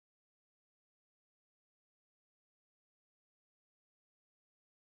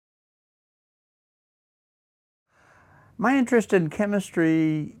My interest in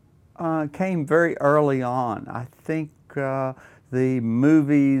chemistry came very early on. I think the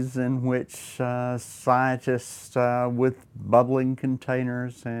movies in which scientists with bubbling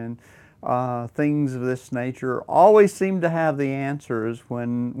containers and things of this nature always seemed to have the answers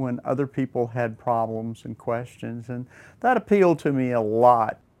when other people had problems and questions, and that appealed to me a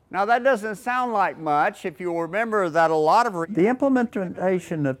lot. Now that doesn't sound like much if you remember that a lot of The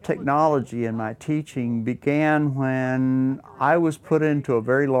implementation of technology in my teaching began when I was put into a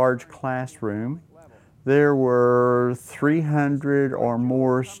very large classroom. There were 300 or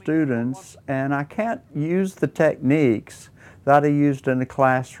more students, and I can't use the techniques that I used in a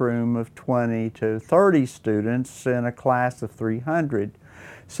classroom of 20 to 30 students in a class of 300.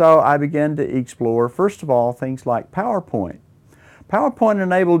 So I began to explore, first of all, things like PowerPoint. PowerPoint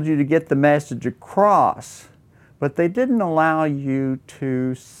enabled you to get the message across, but they didn't allow you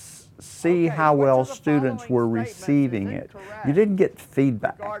to see how well students were receiving it. You didn't get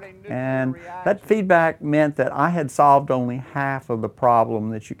feedback, and that feedback meant that I had solved only half of the problem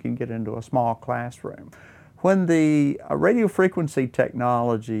that you can get into a small classroom. When the radio frequency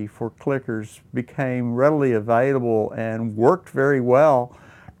technology for clickers became readily available and worked very well,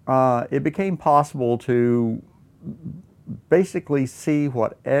 it became possible to basically see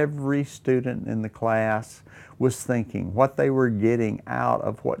what every student in the class was thinking, what they were getting out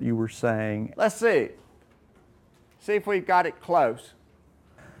of what you were saying. Let's see if we've got it close.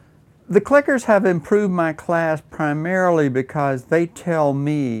 The clickers have improved my class primarily because they tell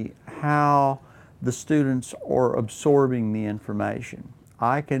me how the students are absorbing the information.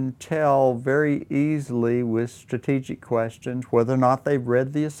 I can tell very easily with strategic questions whether or not they've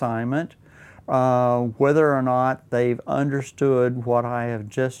read the assignment, whether or not they've understood what I have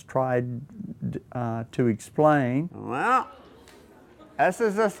just tried to explain. Well, this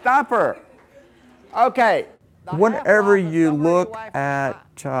is a stumper. Okay. Whenever you look at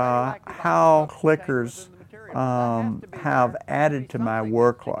how clickers have added to my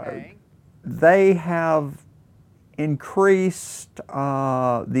workload, they have increased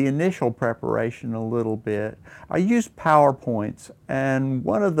the initial preparation a little bit. I use PowerPoints, and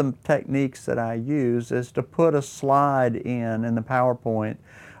one of the techniques that I use is to put a slide in the PowerPoint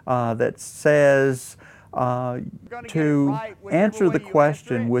that says to answer the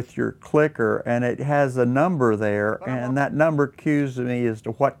question with your clicker, and it has a number there, and that number cues me as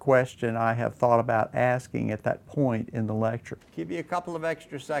to what question I have thought about asking at that point in the lecture. Give you a couple of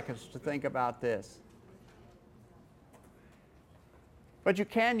extra seconds to think about this. But you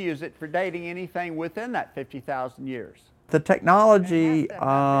can use it for dating anything within that 50,000 years. The technology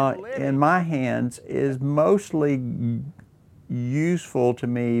in my hands is mostly useful to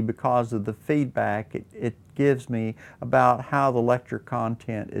me because of the feedback it gives me about how the lecture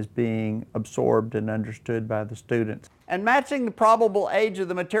content is being absorbed and understood by the students. And matching the probable age of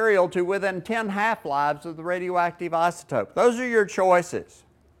the material to within 10 half-lives of the radioactive isotope. Those are your choices.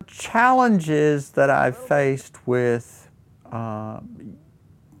 Challenges that I've faced with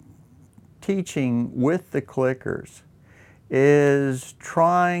teaching with the clickers is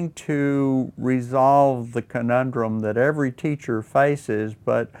trying to resolve the conundrum that every teacher faces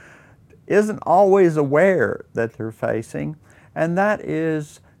but isn't always aware that they're facing, and that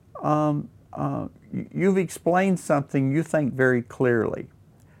is you've explained something you think very clearly,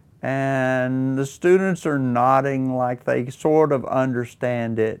 and the students are nodding like they sort of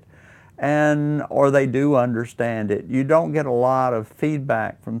understand it, or they do understand it. You don't get a lot of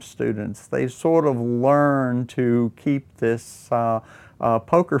feedback from students. They sort of learn to keep this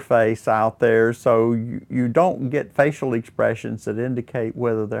poker face out there, so you don't get facial expressions that indicate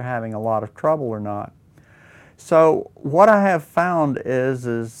whether they're having a lot of trouble or not. So what I have found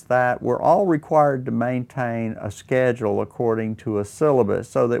is that we're all required to maintain a schedule according to a syllabus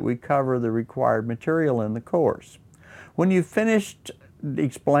so that we cover the required material in the course. When you've finished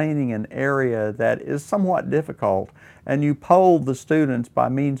explaining an area that is somewhat difficult, and you poll the students by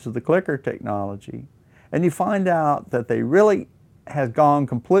means of the clicker technology, and you find out that they really have gone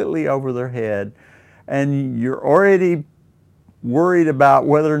completely over their head, and you're already worried about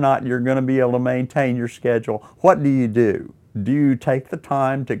whether or not you're going to be able to maintain your schedule, what do? Do you take the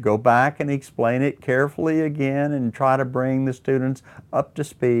time to go back and explain it carefully again and try to bring the students up to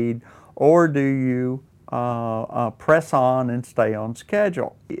speed, or do you press on and stay on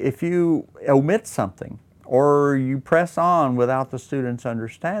schedule? If you omit something or you press on without the students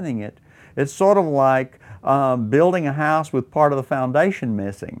understanding it, it's sort of like building a house with part of the foundation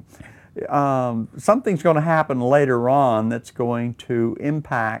missing. Something's going to happen later on that's going to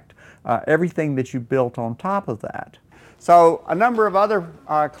impact everything that you built on top of that. So a number of other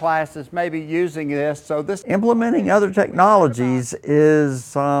classes may be using this. So this Implementing other technologies is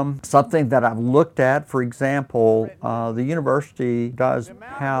something that I've looked at. For example, the university does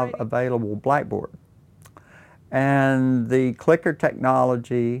have available Blackboard. And the clicker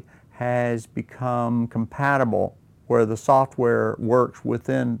technology has become compatible where the software works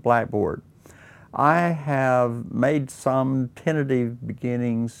within Blackboard. I have made some tentative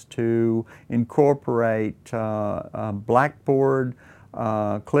beginnings to incorporate Blackboard,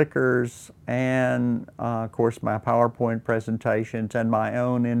 clickers, and of course my PowerPoint presentations and my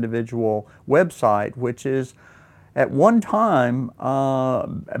own individual website, which is at one time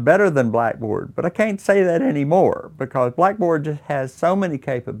better than Blackboard, but I can't say that anymore because Blackboard just has so many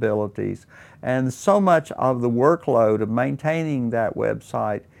capabilities and so much of the workload of maintaining that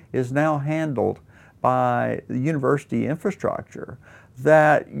website is now handled by the university infrastructure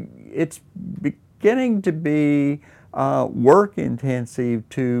that it's beginning to be work intensive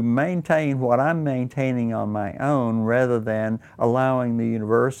to maintain what I'm maintaining on my own rather than allowing the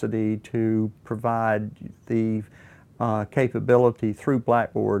university to provide the capability through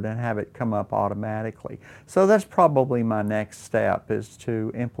Blackboard and have it come up automatically. So that's probably my next step, is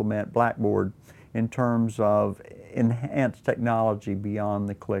to implement Blackboard in terms of enhanced technology beyond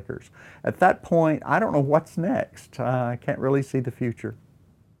the clickers. At that point, I don't know what's next. I can't really see the future.